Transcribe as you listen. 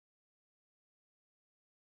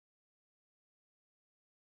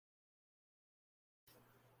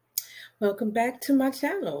Welcome back to my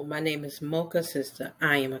channel. My name is Mocha Sistah.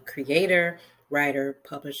 I am a creator, writer,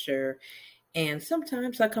 publisher, and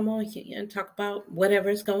sometimes I come on here and talk about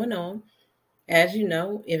whatever is going on. As you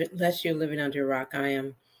know, unless you're living under a rock, I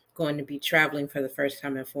am going to be traveling for the first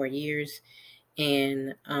time in 4 years.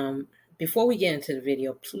 And before we get into the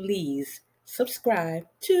video, please subscribe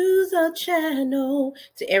to the channel.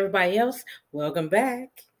 To everybody else, welcome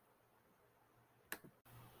back.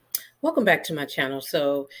 Welcome back to my channel.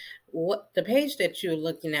 So what the page that you're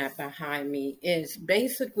looking at behind me is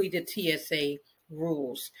basically the TSA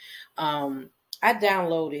rules. I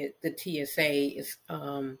downloaded the TSA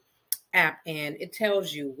app, and it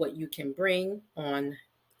tells you what you can bring on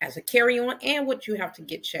as a carry-on and what you have to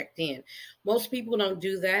get checked in. Most people don't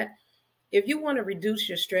do that. If you want to reduce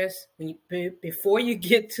your stress before you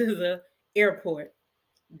get to the airport,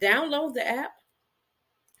 download the app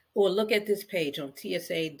or look at this page on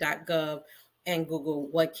tsa.gov and Google,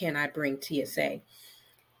 what can I bring TSA?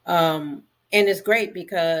 And it's great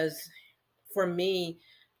because for me,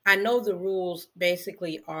 I know the rules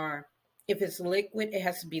basically are, if it's liquid, it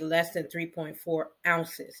has to be less than 3.4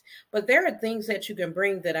 ounces. But there are things that you can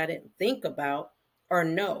bring that I didn't think about or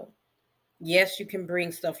know. Yes, you can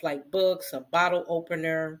bring stuff like books, a bottle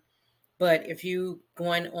opener, but if you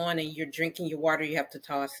going on and you're drinking your water, you have to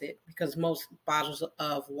toss it because most bottles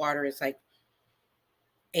of water is like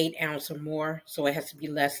 8 ounces or more. So it has to be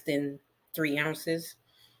less than 3 ounces.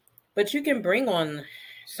 But you can bring on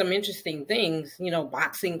some interesting things,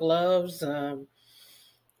 boxing gloves,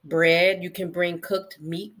 bread. You can bring cooked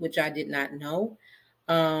meat, which I did not know.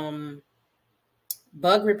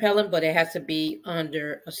 Bug repellent, but it has to be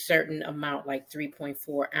under a certain amount, like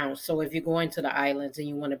 3.4 ounce. So if you're going to the islands and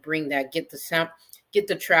you want to bring that, get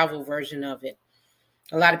the travel version of it.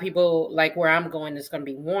 A lot of people, like where I'm going, it's going to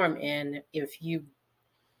be warm. And if you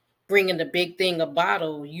bring in the big thing, a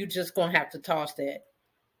bottle, you just going to have to toss that.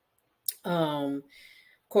 Of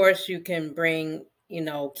course, you can bring,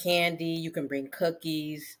 candy. You can bring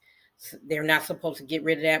cookies. They're not supposed to get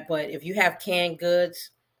rid of that. But if you have canned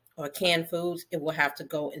goods or canned foods, it will have to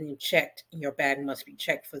go and checked. Your bag must be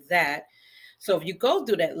checked for that. So if you go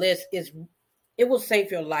through that list, it will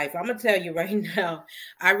save your life. I'm going to tell you right now,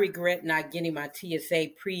 I regret not getting my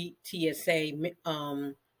pre-TSA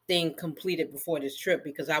thing completed before this trip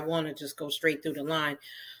because I want to just go straight through the line.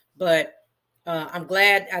 But I'm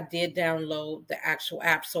glad I did download the actual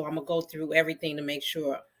app. So I'm going to go through everything to make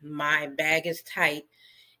sure my bag is tight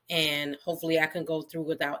and hopefully I can go through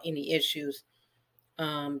without any issues.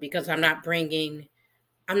 Because I'm not going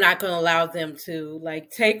to allow them to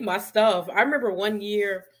take my stuff. I remember one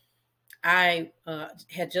year I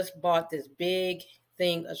had just bought this big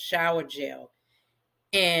thing of shower gel,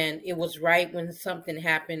 and it was right when something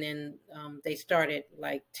happened and they started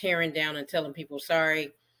tearing down and telling people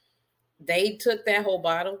sorry. They took that whole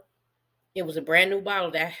bottle. It was a brand new bottle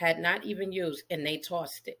that I had not even used, and they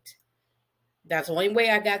tossed it. That's the only way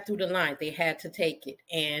I got through the line. They had to take it.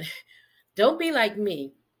 And don't be like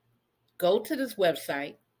me. Go to this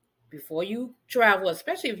website before you travel,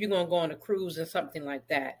 especially if you're going to go on a cruise or something like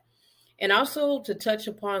that. And also to touch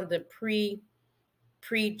upon the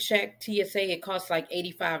pre-check TSA, it costs like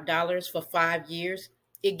 $85 for 5 years.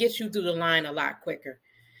 It gets you through the line a lot quicker.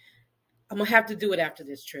 I'm going to have to do it after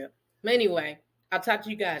this trip. But anyway, I'll talk to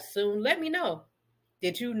you guys soon. Let me know.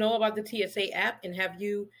 Did you know about the TSA app, and have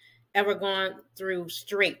you ever gone through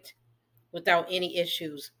straight without any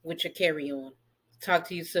issues with your carry-on? Talk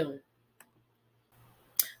to you soon.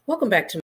 Welcome back to